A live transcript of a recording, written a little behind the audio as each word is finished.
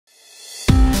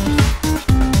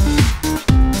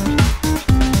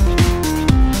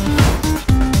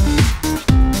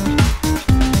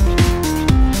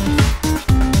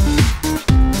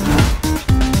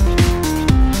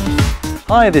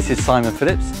Hi, this is Simon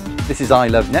Phillips. This is I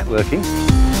Love Networking.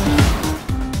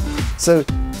 So,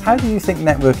 how do you think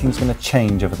networking is going to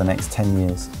change over the next 10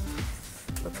 years?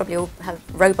 We'll probably all have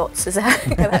robots as go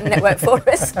out and network for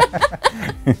us.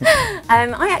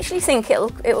 I actually think it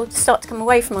will start to come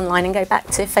away from online and go back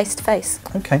to face-to-face.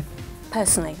 Okay.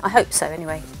 Personally, I hope so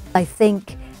anyway. I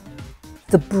think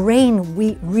the brain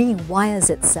rewires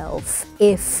itself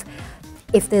if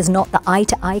there's not the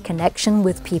eye-to-eye connection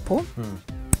with people.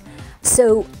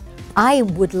 So I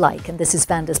would like, and this is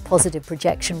Vanda's positive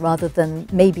projection rather than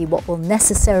maybe what will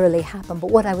necessarily happen,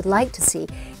 but what I would like to see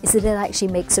is that it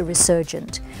actually makes a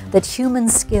resurgent, that human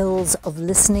skills of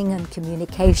listening and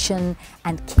communication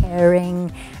and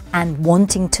caring and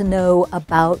wanting to know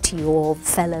about your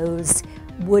fellows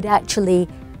would actually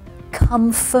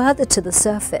come further to the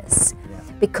surface,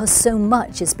 because so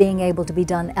much is being able to be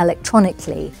done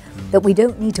electronically that we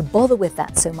don't need to bother with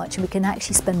that so much, and we can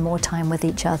actually spend more time with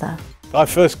each other. I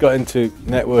first got into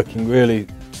networking really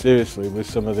seriously with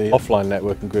some of the offline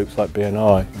networking groups like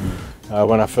BNI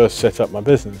when I first set up my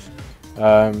business.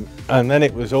 And then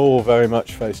it was all very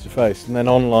much face-to-face, and then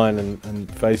online and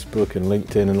Facebook and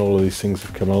LinkedIn and all of these things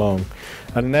have come along.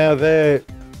 And now they're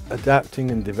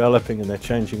adapting and developing and they're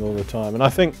changing all the time. And I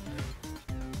think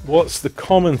what's the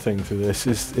common thing to this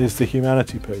is the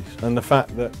humanity piece, and the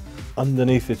fact that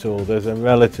underneath it all there's a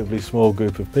relatively small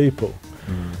group of people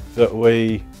that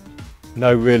we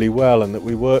know really well and that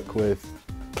we work with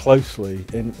closely,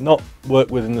 not work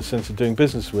with in the sense of doing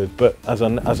business with, but as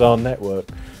our network.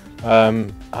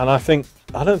 And I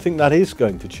don't think that is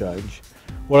going to change.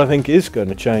 What I think is going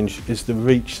to change is the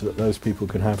reach that those people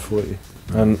can have for you,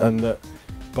 and that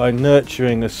by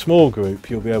nurturing a small group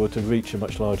you'll be able to reach a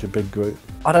much larger big group.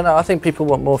 I don't know, I think people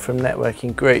want more from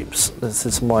networking groups. This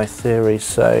is my theory.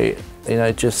 So, you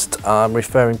know, just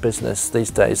referring business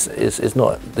these days is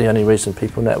not the only reason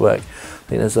people network. I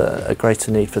think there's a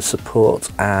greater need for support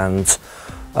and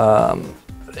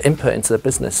input into the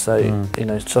business. So, you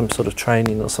know, some sort of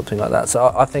training or something like that.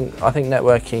 So I think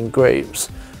networking groups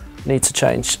need to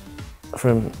change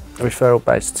from referral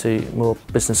based to more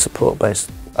business support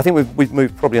based. I think we've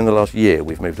moved, probably in the last year,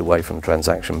 we've moved away from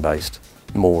transaction based,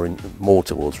 more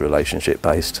towards relationship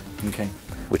based,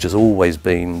 which has always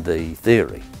been the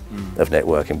theory of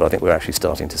networking, but I think we're actually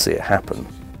starting to see it happen.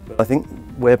 I think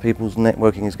where people's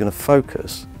networking is going to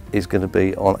focus is going to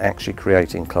be on actually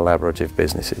creating collaborative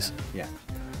businesses.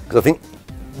 Because I think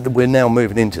we're now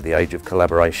moving into the age of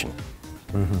collaboration,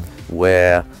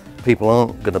 where people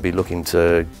aren't going to be looking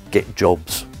to get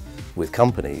jobs with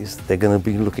companies, they're going to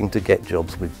be looking to get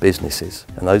jobs with businesses,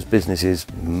 and those businesses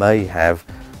may have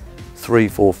 3,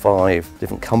 4, 5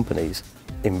 different companies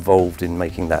involved in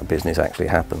making that business actually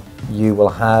happen. You will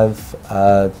have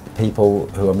people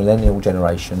who are millennial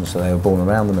generations, so they were born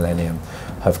around the millennium,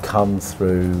 have come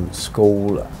through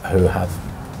school, who have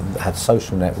had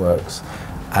social networks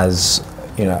as,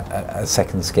 you know, a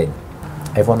second skin.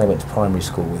 Everyone they went to primary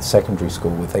school with, secondary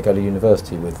school with, they go to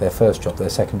university with, their first job, their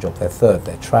second job, their third,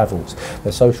 their travels,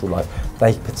 their social life,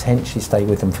 they potentially stay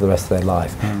with them for the rest of their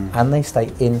life. And they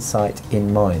stay in sight,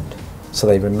 in mind. So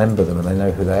they remember them and they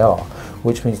know who they are,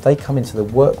 which means they come into the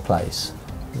workplace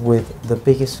with the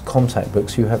biggest contact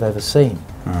books you have ever seen.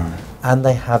 And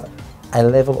they have a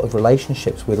level of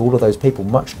relationships with all of those people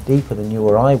much deeper than you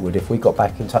or I would if we got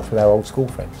back in touch with our old school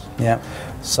friends.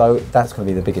 So that's going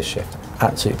to be the biggest shift,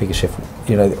 absolute biggest shift.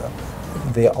 You know,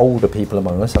 the older people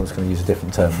among us, I was going to use a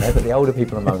different term there, but the older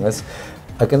people among us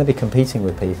are going to be competing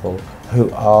with people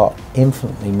who are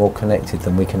infinitely more connected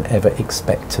than we can ever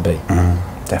expect to be.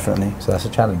 Definitely. So that's a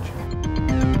challenge.